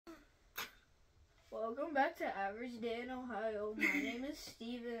Welcome back to Average Day in Ohio. My name is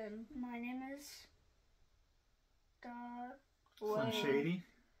Steven. My name is Slim Shady.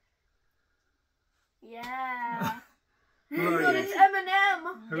 Yeah. Who are But you? it's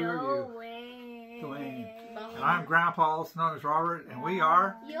Eminem. Who are you? Dwayne. Dwayne. And I'm Grandpa, also known as Robert, and we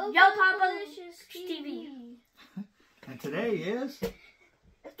are. Yo, Papa, Delicious Stevie. And today is.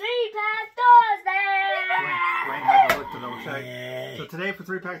 3-Pack Thursday. Dwayne had to look to double check. So today for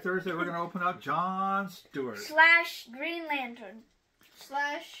 3-Pack Thursday, we're going to open up John Stewart. / Green Lantern. /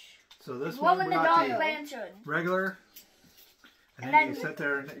 So this Glow one in we the got Dark the Lantern. regular. And then you sit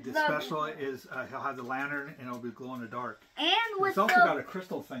there, and the special is he'll have the lantern, and it'll be glow in the dark. And with He's also got a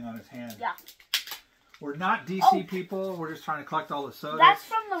crystal thing on his hand. Yeah. We're not DC people. We're just trying to collect all the sodas. That's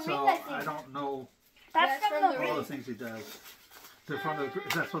from the so ring, I think. I don't know That's from the all ring. the things he does. Is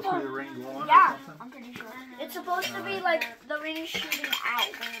that supposed to be the ring glowing Yeah, or something? I'm pretty sure. It's supposed to be like the ring shooting out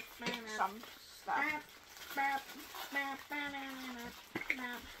some stuff.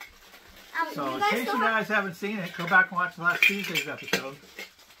 So in case you guys haven't seen it, go back and watch last Tuesday's episode.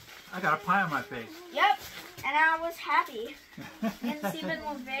 I got a pie on my face. Yep, and I was happy. And Steven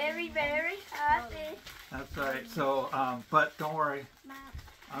was very, very happy. That's right. So, but don't worry.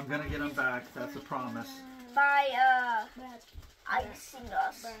 I'm going to get them back. That's a promise. By icing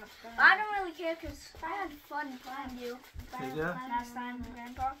us. But I don't really care because I had fun playing you. Did ya? Last time,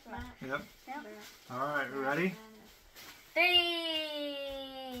 Grandpa. So. Yep. Yep. All right. We ready? 3,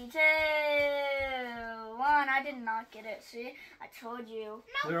 2, 1. I did not get it. See, I told you.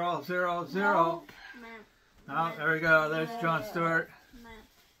 0, 0, 0. Oh, there we go. There's John Stewart.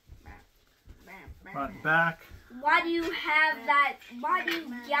 Front and back. Why do you have that? Why do you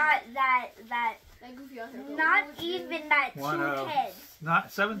got that? That goofy out here. Not even that One 2 of head.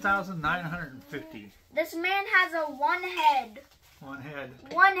 not 7,950. This man has a 1 head. One head.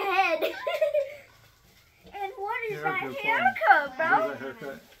 1 head. And what is Here, that good haircut, bro? Here's a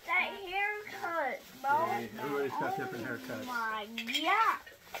haircut. That haircut, bro. Hey, everybody's got different haircuts. Oh my god.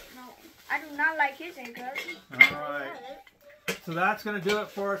 No, I do not like his haircut. Alright. So that's going to do it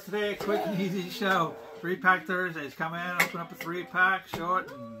for us today. A quick and easy show. 3-Pack Thursdays. Come in, open up a 3-pack, show it,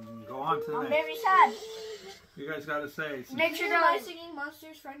 and go on to the I'm next. very sad. You guys got to say. Make sure by to singing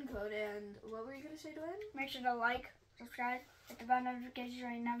Monsters friend code. And what were you gonna say, Dwayne? make sure to like, subscribe, hit the bell notification so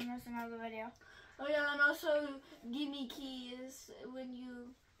you never miss another video. Oh yeah, and also give me keys when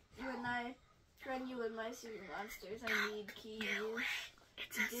I friend you with my singing monsters. I need keys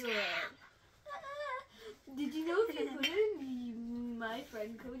to do it. Did you know if you put in my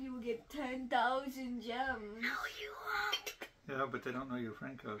friend code, you will get 10,000 gems? No, you won't. Yeah, but they don't know your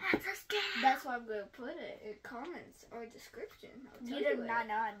friend code. That's a scam. That's why I'm going to put it in comments or description. I'll tell You do it. not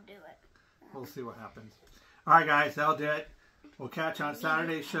know how to do it. We'll see what happens. Alright guys, that'll do it. We'll catch you on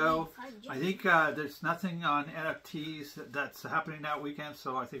Saturday's show. I think there's nothing on NFTs that's happening that weekend,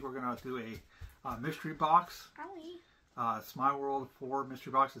 so I think we're going to do a mystery box. It's My World 4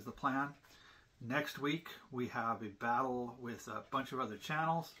 mystery box is the plan. Next week, we have a battle with a bunch of other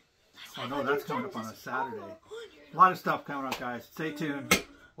channels. Oh no, that's coming up on a Saturday. A lot of stuff coming up, guys. Stay tuned.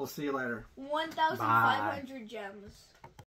 We'll see you later. 1,500 gems.